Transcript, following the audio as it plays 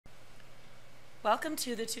Welcome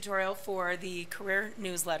to the tutorial for the career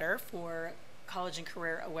newsletter for College and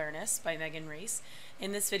Career Awareness by Rees.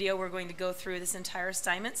 In this video, we're going to go through this entire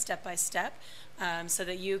assignment step by step so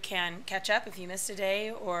that you can catch up if you missed a day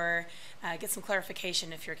or get some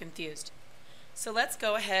clarification if you're confused. So let's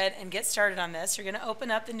go ahead and get started on this. You're going to open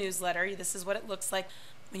up the newsletter. This is what it looks like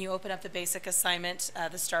when you open up the basic assignment,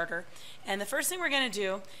 the starter. And the first thing we're going to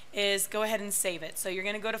do is go ahead and save it. So you're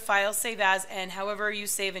going to go to File, Save As, and however you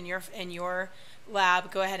save in your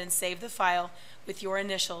lab, go ahead and save the file with your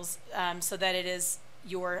initials so that it is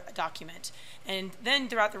your document. And then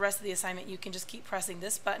throughout the rest of the assignment, you can just keep pressing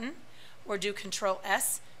this button or do Control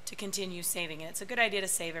S to continue saving it. It's a good idea to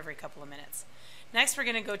save every couple of minutes. Next, we're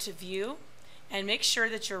going to go to View and make sure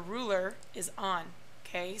that your ruler is on.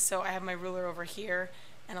 Okay, so I have my ruler over here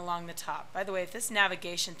and along the top. By the way, if this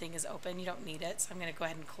navigation thing is open, you don't need it, so I'm going to go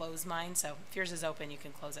ahead and close mine. So if yours is open, you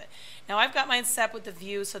can close it. Now I've got mine set with the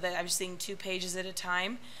view so that I'm seeing 2 pages at a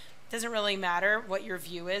time. It doesn't really matter what your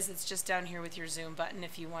view is. It's just down here with your zoom button.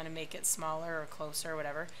 If you want to make it smaller or closer or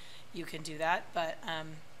whatever, you can do that, but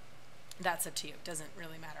that's up to you. It doesn't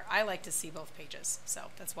really matter. I like to see both pages, so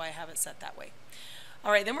that's why I have it set that way.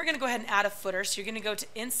 All right, then we're going to go ahead and add a footer. So you're going to go to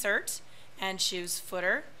Insert and choose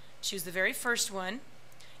Footer. Choose the very first one.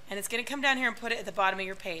 And it's going to come down here and put it at the bottom of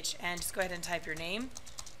your page. And just go ahead and type your name,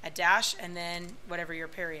 a dash, and then whatever your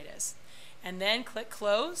period is. And then click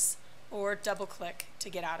Close or double click to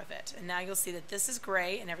get out of it. And now you'll see that this is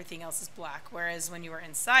gray and everything else is black. Whereas when you were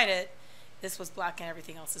inside it, this was black and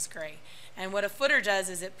everything else is gray. And what a footer does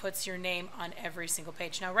is it puts your name on every single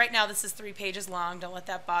page. Now right now this is 3 pages long. Don't let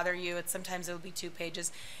that bother you. Sometimes it will be 2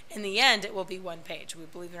 pages. In the end it will be 1 page.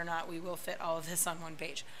 Believe it or not, we will fit all of this on 1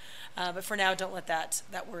 page. But for now, don't let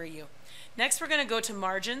that worry you. Next we're going to go to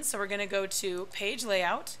Margins. So we're going to go to Page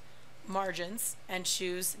Layout, Margins, and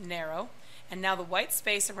choose Narrow. And now the white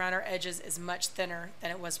space around our edges is much thinner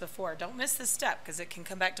than it was before. Don't miss this step because it can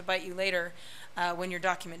come back to bite you later when your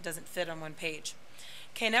document doesn't fit on 1 page.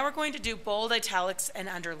 Okay, now we're going to do bold, italics, and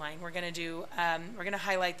underline. We're going to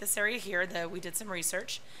highlight this area here that we did some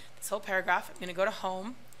research. This whole paragraph. I'm going to go to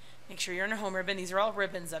Home. Make sure you're in a home ribbon. These are all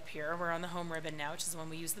ribbons up here. We're on the home ribbon now, which is the one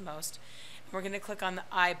we use the most. And we're going to click on the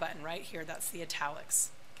I button right here. That's the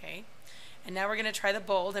italics. Okay. And now we're going to try the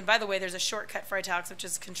bold. And by the way, there's a shortcut for italics, which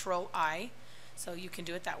is Control I. So you can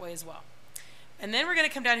do it that way as well. And then we're going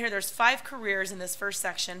to come down here. There's 5 careers in this first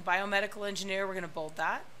section. Biomedical engineer, we're going to bold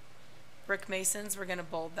that. Brick masons, we're going to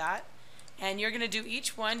bold that. And you're going to do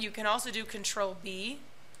each one. You can also do Control B.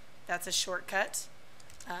 That's a shortcut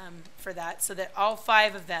for that, so that all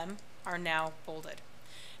 5 of them are now bolded.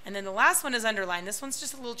 And then the last one is underlined. This one's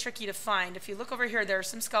just a little tricky to find. If you look over here, there are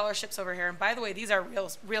some scholarships over here. And by the way, these are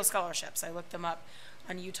real scholarships. I looked them up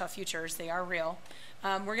on Utah Futures. They are real.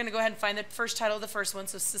 We're going to go ahead and find the first title of the first one.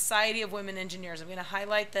 So Society of Women Engineers. I'm going to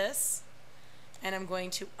highlight this, and I'm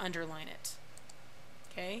going to underline it.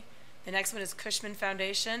 Okay. The next one is Cushman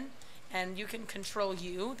Foundation, and you can Control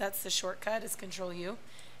U. That's the shortcut. It's Control U.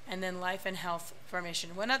 And then Life and Health Formation.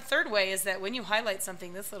 Third way is that when you highlight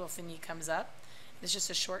something, this little thingy comes up. It's just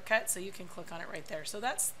a shortcut, so you can click on it right there. So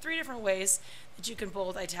that's 3 different ways that you can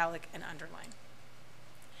bold, italic, and underline.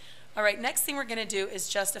 All right, next thing we're going to do is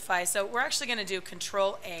justify. So we're actually going to do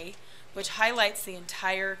Control A, which highlights the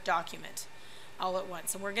entire document all at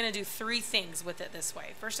once. And we're going to do 3 things with it this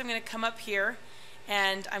way. First, I'm going to come up here,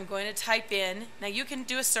 and I'm going to type in. Now you can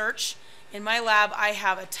do a search. In my lab, I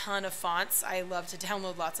have a ton of fonts. I love to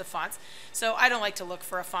download lots of fonts. So I don't like to look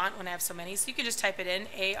for a font when I have so many. So you can just type it in,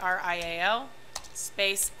 Arial,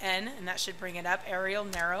 space N, and that should bring it up. Arial,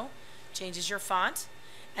 narrow, changes your font.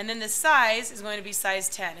 And then the size is going to be size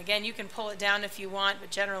 10. Again, you can pull it down if you want, but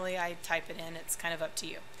generally I type it in. It's kind of up to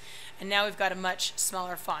you. And now we've got a much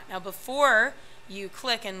smaller font. Now before you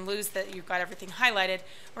click and lose that you've got everything highlighted,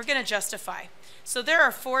 we're going to justify. So there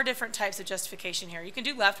are 4 different types of justification here. You can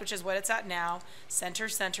do left, which is what it's at now. Center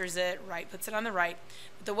centers it. Right puts it on the right.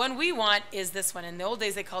 But the one we want is this one. In the old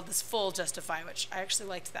days, they called this full justify, which I actually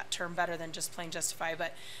liked that term better than just plain justify.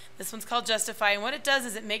 But this one's called justify. And what it does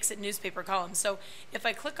is it makes it newspaper columns. So if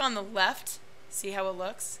I click on the left, see how it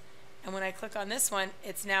looks? And when I click on this one,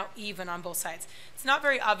 it's now even on both sides. It's not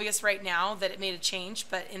very obvious right now that it made a change,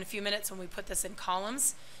 but in a few minutes when we put this in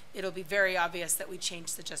columns, it'll be very obvious that we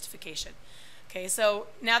changed the justification. Okay, so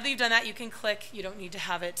now that you've done that, you can click. You don't need to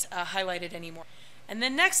have it highlighted anymore. And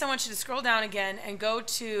then next, I want you to scroll down again and go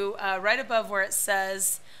to right above where it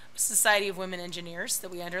says Society of Women Engineers that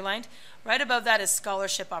we underlined. Right above that is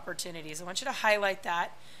Scholarship Opportunities. I want you to highlight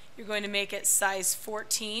that. You're going to make it size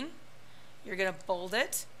 14. You're going to bold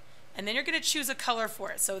it. And then you're going to choose a color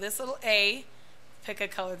for it. So this little A, pick a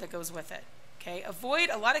color that goes with it. Okay, avoid,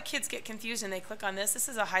 a lot of kids get confused and they click on this. This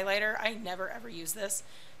is a highlighter. I never ever use this.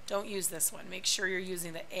 Don't use this one. Make sure you're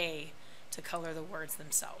using the A to color the words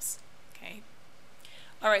themselves. Okay.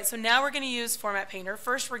 All right, so now we're going to use Format Painter.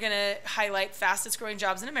 First, we're going to highlight fastest growing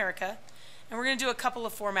jobs in America, and we're going to do a couple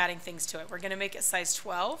of formatting things to it. We're going to make it size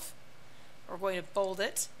 12. We're going to bold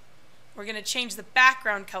it. We're going to change the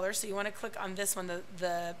background color, so you want to click on this one,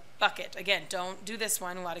 the bucket. Again, don't do this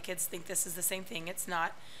one. A lot of kids think this is the same thing. It's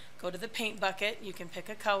not. Go to the paint bucket. You can pick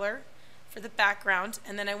a color for the background,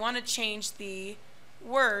 and then I want to change the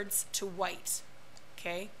words to white.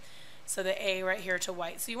 Okay? So the A right here to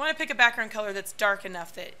white. So you want to pick a background color that's dark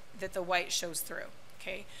enough that the white shows through.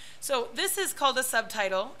 Okay, so this is called a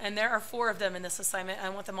subtitle, and there are 4 of them in this assignment. I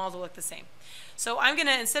want them all to look the same. So I'm going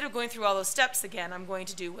to, instead of going through all those steps again, I'm going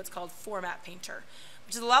to do what's called Format Painter,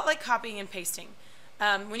 which is a lot like copying and pasting.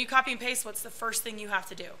 When you copy and paste, what's the first thing you have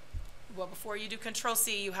to do? Well, before you do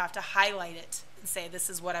Control-C, you have to highlight it and say, this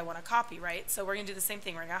is what I want to copy, right? So we're going to do the same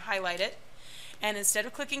thing. We're going to highlight it. And instead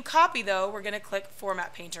of clicking Copy, though, we're going to click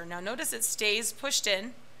Format Painter. Now notice it stays pushed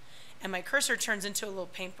in, and my cursor turns into a little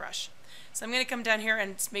paintbrush. So I'm going to come down here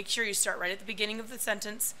and make sure you start right at the beginning of the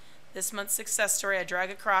sentence. This month's success story, I drag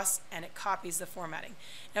across, and it copies the formatting.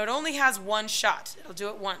 Now it only has one shot. It'll do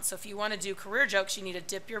it once. So if you want to do career jokes, you need to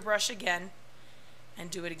dip your brush again and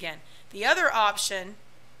do it again. The other option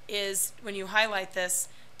is, when you highlight this,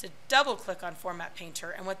 to double click on Format Painter.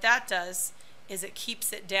 And what that does is it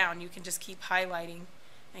keeps it down. You can just keep highlighting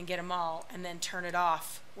and get them all, and then turn it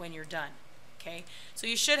off when you're done. Okay, so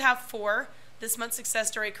you should have 4 this month's success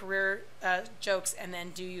story, career jokes, and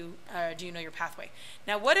then do you know your pathway.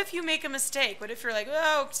 Now what if you make a mistake? What if you're like,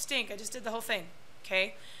 oh stink, I just did the whole thing?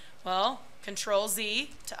 Okay, well,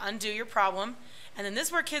 Control-Z to undo your problem, and then this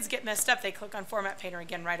is where kids get messed up. They click on Format Painter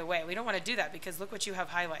again right away. We don't want to do that because look what you have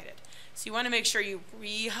highlighted. So you want to make sure you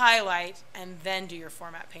re-highlight and then do your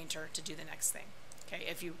Format Painter to do the next thing, okay,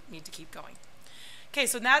 if you need to keep going. Okay,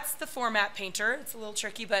 so that's the Format Painter. It's a little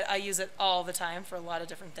tricky, but I use it all the time for a lot of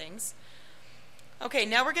different things. Okay,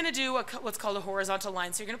 now we're going to do what's called a horizontal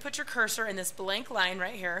line. So you're going to put your cursor in this blank line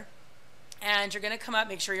right here, and you're going to come up,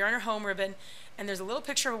 make sure you're on your home ribbon, and there's a little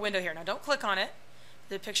picture of a window here. Now don't click on it.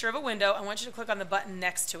 The picture of a window, I want you to click on the button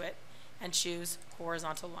next to it and choose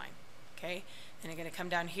horizontal line. Okay, then you're going to come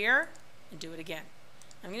down here and do it again.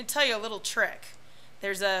 I'm going to tell you a little trick.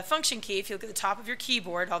 There's a function key. If you look at the top of your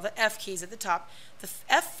keyboard, all the F keys at the top, the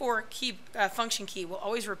F4 key, function key will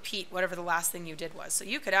always repeat whatever the last thing you did was. So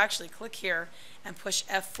you could actually click here and push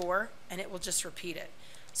F4 and it will just repeat it.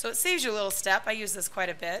 So it saves you a little step. I use this quite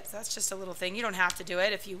a bit. So that's just a little thing. You don't have to do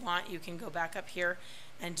it. If you want, you can go back up here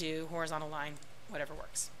and do horizontal line, whatever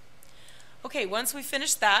works. Okay, once we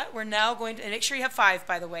finish that, we're now going to, and make sure you have 5,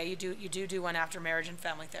 by the way. You do one after marriage and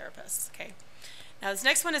family therapists. Okay. Now this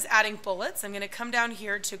next one is adding bullets. I'm going to come down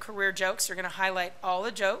here to career jokes. You're going to highlight all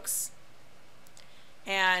the jokes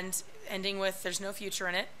and ending with there's no future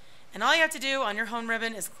in it. And all you have to do on your home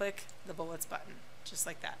ribbon is click the bullets button, just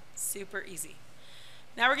like that. Super easy.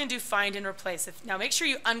 Now we're going to do find and replace. Now make sure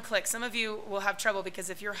you unclick. Some of you will have trouble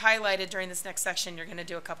because if you're highlighted during this next section, you're going to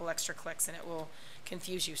do a couple extra clicks and it will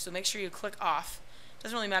confuse you. So make sure you click off.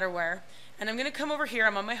 Doesn't really matter where. And I'm going to come over here.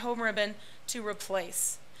 I'm on my home ribbon to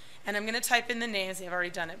replace. And I'm going to type in the names. I've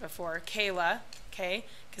already done it before. Kayla, okay,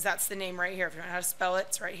 because that's the name right here. If you don't know how to spell it,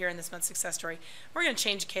 it's right here in this month's success story. We're going to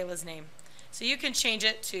change Kayla's name. So you can change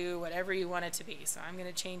it to whatever you want it to be. So I'm going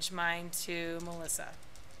to change mine to Melissa,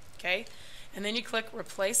 okay? And then you click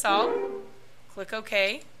Replace All, click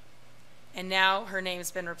OK, and now her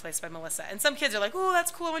name's been replaced by Melissa. And some kids are like, oh,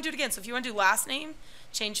 that's cool, I want to do it again. So if you want to do last name,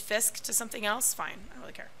 change Fisk to something else, fine, I don't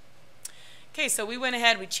really care. Okay, so we went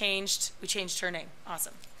ahead, we changed her name.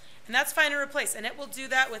 Awesome. And that's find and replace, and it will do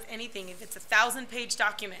that with anything. If it's a 1,000-page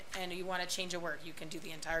document and you want to change a word, you can do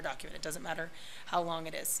the entire document. It doesn't matter how long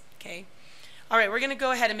it is, okay? All right, we're going to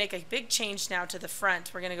go ahead and make a big change now to the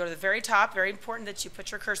front. We're going to go to the very top. Very important that you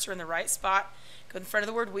put your cursor in the right spot. Go in front of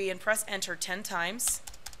the word we and press enter 10 times.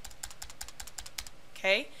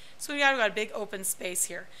 Okay, so we've got a big open space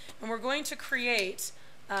here. And we're going to create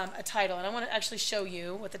a title. And I want to actually show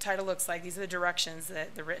you what the title looks like. These are the directions,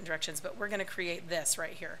 the written directions, but we're going to create this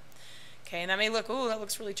right here. Okay, and that may look, oh, that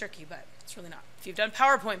looks really tricky, but it's really not. If you've done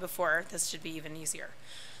PowerPoint before, this should be even easier.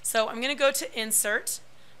 So I'm going to go to Insert,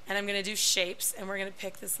 and I'm going to do Shapes, and we're going to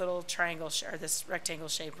pick this little triangle, or this rectangle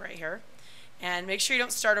shape right here. And make sure you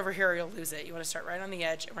don't start over here or you'll lose it. You want to start right on the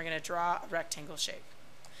edge, and we're going to draw a rectangle shape.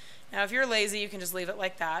 Now, if you're lazy, you can just leave it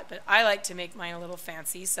like that, but I like to make mine a little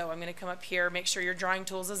fancy, so I'm going to come up here, make sure your Drawing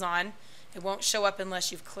Tools is on. It won't show up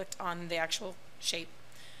unless you've clicked on the actual shape.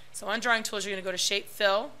 So on Drawing Tools, you're going to go to Shape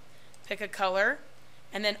Fill, pick a color,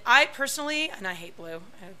 And then I personally, and I hate blue.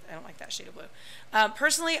 I don't like that shade of blue.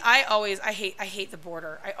 Personally, I hate the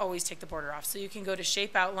border. I always take the border off. So you can go to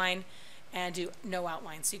shape outline and do no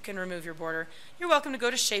outline. So you can remove your border. You're welcome to go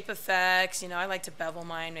to shape effects. You know, I like to bevel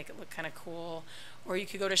mine, make it look kind of cool. Or you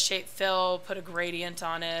could go to shape fill, put a gradient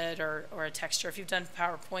on it, or a texture. If you've done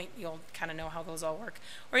PowerPoint, you'll kind of know how those all work.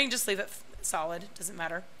 Or you can just leave it solid, doesn't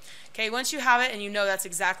matter. Okay, once you have it and you know that's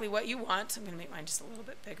exactly what you want, I'm going to make mine just a little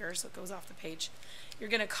bit bigger so it goes off the page. You're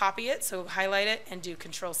going to copy it, so highlight it and do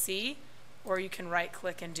Control-C, or you can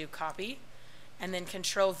right-click and do copy, and then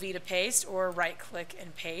Control-V to paste, or right-click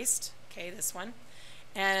and paste. Okay, this one.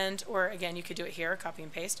 And, or again, you could do it here, copy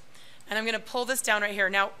and paste. And I'm going to pull this down right here.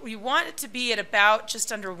 Now, you want it to be at about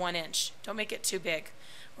just under 1 inch. Don't make it too big,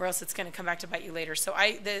 or else it's going to come back to bite you later. So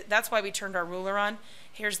that's why we turned our ruler on.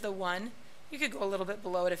 Here's the 1. You could go a little bit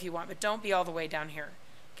below it if you want, but don't be all the way down here.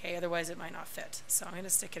 Okay, otherwise it might not fit. So I'm going to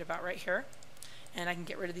stick it about right here. And I can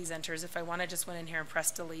get rid of these enters. If I want, I just went in here and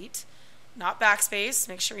pressed delete. Not backspace.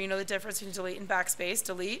 Make sure you know the difference between delete and backspace.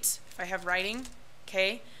 Delete, if I have writing,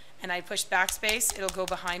 okay, and I push backspace, it'll go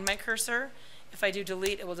behind my cursor. If I do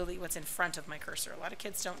delete, it will delete what's in front of my cursor. A lot of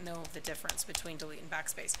kids don't know the difference between delete and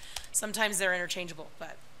backspace. Sometimes they're interchangeable,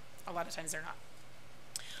 but a lot of times they're not.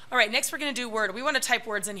 All right, next we're going to do Word. We want to type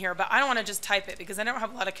words in here, but I don't want to just type it because I don't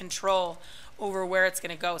have a lot of control over where it's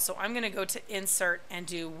going to go. So I'm going to go to Insert and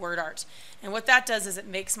do Word Art. And what that does is it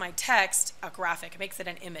makes my text a graphic. It makes it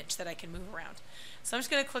an image that I can move around. So I'm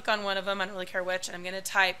just going to click on one of them. I don't really care which. And I'm going to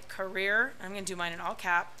type career. I'm going to do mine in all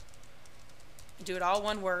cap. Do it all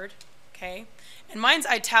one word. Okay. And mine's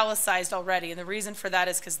italicized already, and the reason for that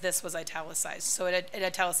is because this was italicized. So it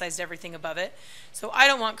italicized everything above it. So I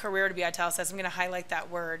don't want career to be italicized. I'm going to highlight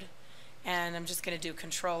that word, and I'm just going to do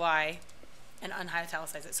Control-I and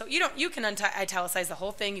un-italicize it. So you can italicize the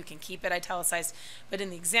whole thing. You can keep it italicized, but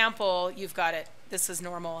in the example, you've got it. This is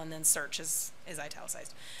normal, and then search is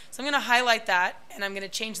italicized. So I'm going to highlight that, and I'm going to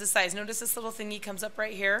change the size. Notice this little thingy comes up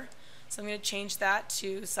right here. So I'm going to change that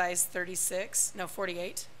to size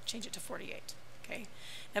 48. Change it to 48. Okay.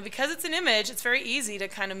 Now because it's an image, it's very easy to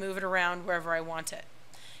kind of move it around wherever I want it.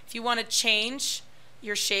 If you want to change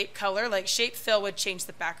your shape color, like shape fill would change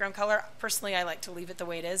the background color. Personally, I like to leave it the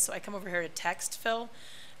way it is. So I come over here to text fill,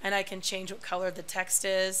 and I can change what color the text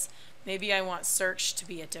is. Maybe I want search to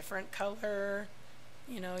be a different color.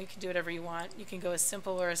 You know, you can do whatever you want. You can go as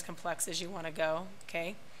simple or as complex as you want to go.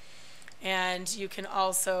 Okay. And you can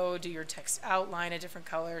also do your text outline a different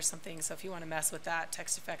color or something. So if you want to mess with that,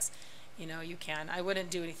 text effects, you know, you can. I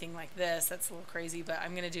wouldn't do anything like this. That's a little crazy, but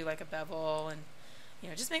I'm going to do like a bevel and, you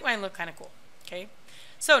know, just make mine look kind of cool. Okay.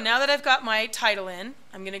 So now that I've got my title in,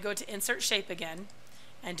 I'm going to go to Insert Shape again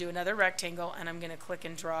and do another rectangle, and I'm going to click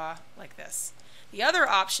and draw like this. The other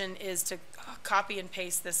option is to copy and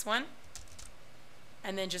paste this one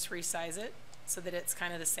and then just resize it so that it's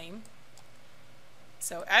kind of the same.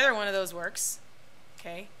 So either one of those works.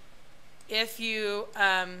 Okay. If you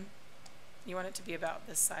you want it to be about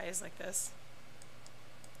this size, like this.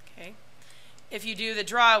 Okay. If you do the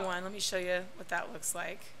draw one, let me show you what that looks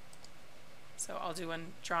like. So I'll do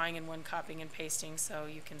one drawing and one copying and pasting so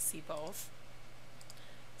you can see both.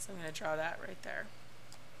 So I'm going to draw that right there.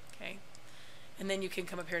 Okay. And then you can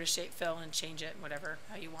come up here to shape fill and change it whatever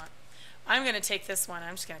how you want. I'm going to take this one.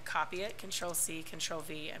 I'm just going to copy it, Control-C,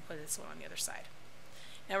 Control-V, and put this one on the other side.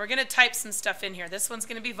 Now we're going to type some stuff in here. This one's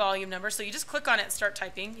going to be volume number, so you just click on it and start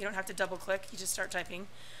typing. You don't have to double click, you just start typing.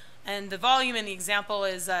 And the volume in the example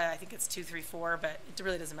is, I think it's 234, but it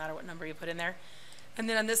really doesn't matter what number you put in there. And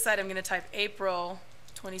then on this side I'm going to type April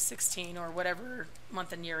 2016 or whatever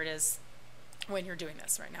month and year it is when you're doing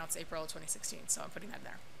this. Right now it's April 2016, so I'm putting that in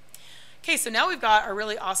there. Okay, so now we've got a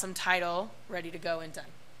really awesome title ready to go and done.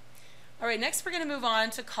 All right, next we're going to move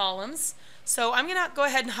on to columns. So I'm going to go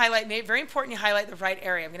ahead and highlight, very important you highlight the right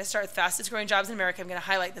area. I'm going to start with fastest growing jobs in America. I'm going to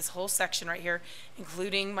highlight this whole section right here,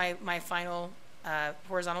 including my final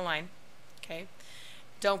horizontal line. Okay,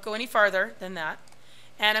 don't go any farther than that.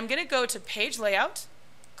 And I'm going to go to page layout,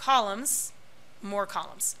 columns, more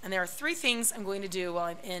columns. And there are 3 things I'm going to do while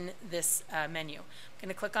I'm in this menu. I'm going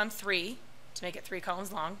to click on 3 to make it 3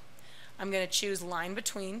 columns long. I'm going to choose line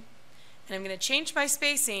between, and I'm going to change my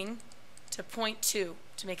spacing to 0.2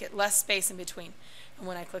 to make it less space in between. And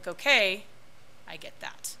when I click OK, I get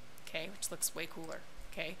that, okay, which looks way cooler.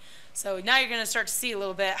 Okay, so now you're going to start to see a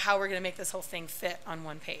little bit how we're going to make this whole thing fit on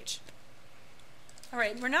one page. All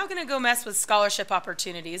right, we're now going to go mess with scholarship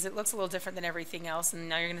opportunities. It looks a little different than everything else, and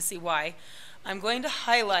now you're going to see why. I'm going to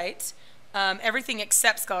highlight everything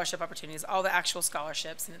except scholarship opportunities, all the actual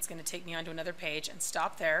scholarships, and it's going to take me onto another page, and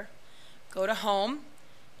stop there. Go to Home,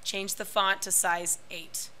 change the font to size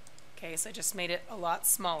 8. Okay, so I just made it a lot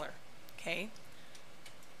smaller. Okay.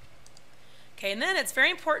 Okay, and then it's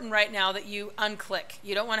very important right now that you unclick.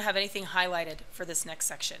 You don't want to have anything highlighted for this next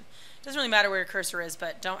section. It doesn't really matter where your cursor is,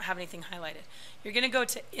 but don't have anything highlighted. You're going to go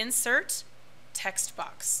to Insert, Text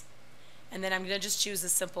Box. And then I'm going to just choose a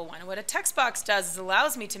simple one. And what a text box does is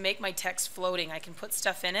allows me to make my text floating. I can put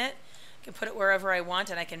stuff in it, I can put it wherever I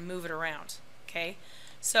want, and I can move it around. Okay?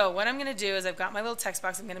 So what I'm going to do is I've got my little text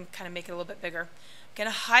box. I'm going to kind of make it a little bit bigger. I'm going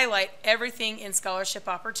to highlight everything in Scholarship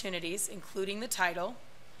Opportunities, including the title.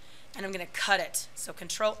 And I'm going to cut it. So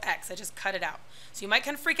Control X, I just cut it out. So you might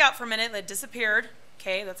kind of freak out for a minute, it disappeared.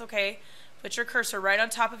 Okay, that's okay. Put your cursor right on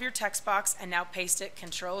top of your text box and now paste it,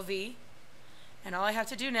 Control V. And all I have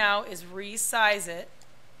to do now is resize it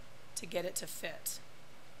to get it to fit.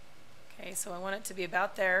 Okay, so I want it to be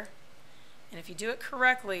about there. And if you do it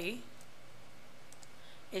correctly,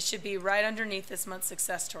 it should be right underneath this month's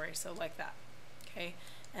success story, so like that. Okay.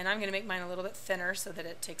 And I'm going to make mine a little bit thinner so that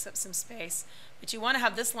it takes up some space. But you want to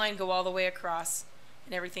have this line go all the way across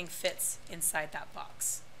and everything fits inside that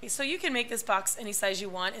box. Okay, so you can make this box any size you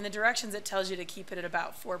want. In the directions it tells you to keep it at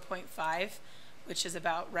about 4.5, which is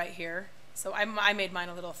about right here. So I made mine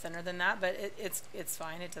a little thinner than that, but it's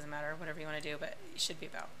fine. It doesn't matter, whatever you want to do, but it should be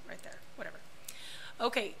about right there, whatever.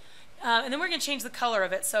 Okay, and then we're going to change the color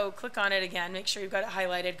of it. So click on it again, make sure you've got it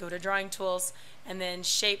highlighted, go to Drawing Tools, and then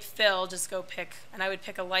Shape Fill, just go pick, and I would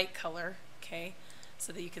pick a light color, okay,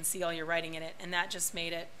 so that you can see all your writing in it, and that just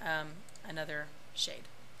made it another shade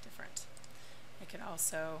different. I could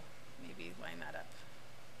also maybe line that up.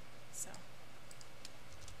 So,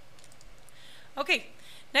 okay.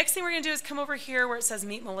 Next thing we're going to do is come over here where it says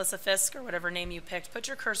Meet Melissa Fisk or whatever name you picked. Put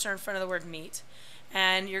your cursor in front of the word Meet.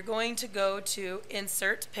 And you're going to go to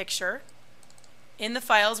Insert Picture. In the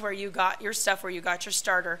files where you got your stuff, where you got your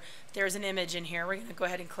starter, there's an image in here. We're going to go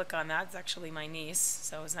ahead and click on that. It's actually my niece,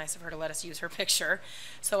 so it was nice of her to let us use her picture.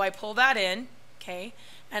 So I pull that in, okay,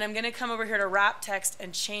 and I'm going to come over here to Wrap Text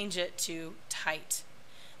and change it to Tight.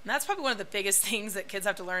 And that's probably one of the biggest things that kids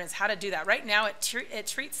have to learn is how to do that. Right now, it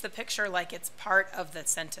treats the picture like it's part of the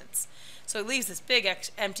sentence. So it leaves this big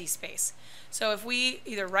empty space. So if we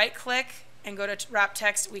either right-click and go to Wrap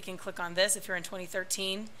Text, we can click on this. If you're in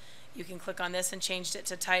 2013, you can click on this and change it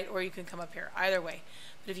to Tight, or you can come up here. Either way.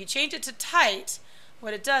 But if you change it to Tight,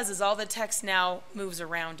 what it does is all the text now moves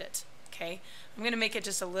around it. Okay? I'm going to make it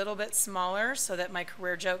just a little bit smaller so that my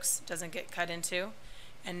career jokes doesn't get cut into.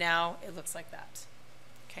 And now it looks like that.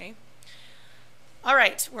 Okay. All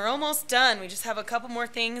right, we're almost done. We just have a couple more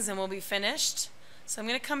things and we'll be finished. So I'm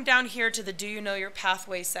going to come down here to the Do You Know Your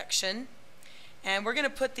Pathway section, and we're going to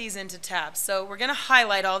put these into tabs. So we're going to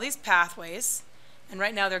highlight all these pathways, and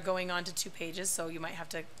right now they're going on to 2 pages, so you might have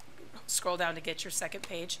to scroll down to get your second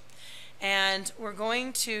page. And we're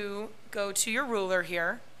going to go to your ruler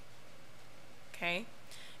here, okay,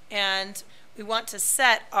 and we want to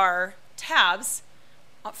set our tabs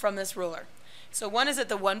from this ruler. So one is at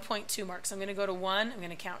the 1.2 mark. So I'm going to go to 1. I'm going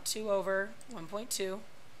to count 2 over 1.2.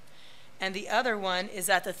 And the other one is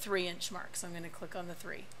at the 3-inch mark. So I'm going to click on the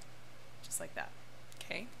 3, just like that.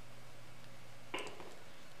 Okay. All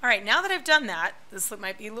right. Now that I've done that, this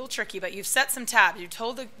might be a little tricky, but you've set some tabs. You've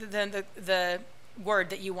told the word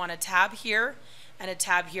that you want a tab here and a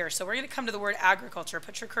tab here. So we're going to come to the word agriculture.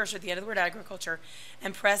 Put your cursor at the end of the word agriculture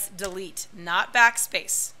and press delete, not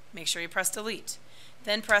backspace. Make sure you press delete.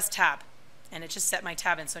 Then press tab. And it just set my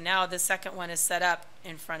tab in. So now the second one is set up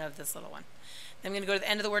in front of this little one. Then I'm going to go to the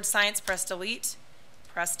end of the word science, press delete,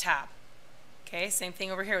 press tab. Okay, same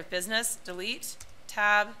thing over here with business, delete,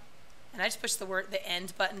 tab, and I just push the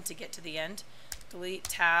end button to get to the end. Delete,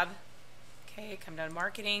 tab. Okay, come down to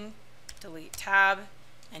marketing, delete, tab,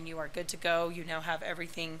 and you are good to go. You now have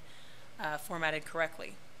everything formatted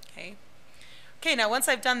correctly. Okay. Okay, now once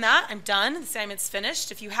I've done that, I'm done. The assignment's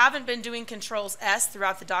finished. If you haven't been doing Control-S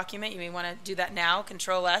throughout the document, you may want to do that now,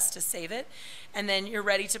 Control-S to save it. And then you're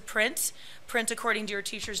ready to print. Print according to your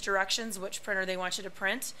teacher's directions, which printer they want you to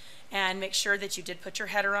print. And make sure that you did put your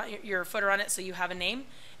header on, your footer on it so you have a name.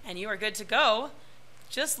 And you are good to go.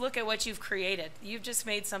 Just look at what you've created. You've just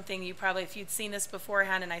made something you probably, if you'd seen this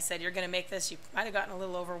beforehand and I said you're going to make this, you might have gotten a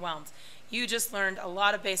little overwhelmed. You just learned a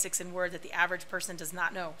lot of basics in Word that the average person does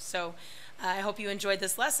not know. So I hope you enjoyed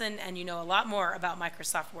this lesson and you know a lot more about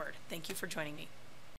Microsoft Word. Thank you for joining me.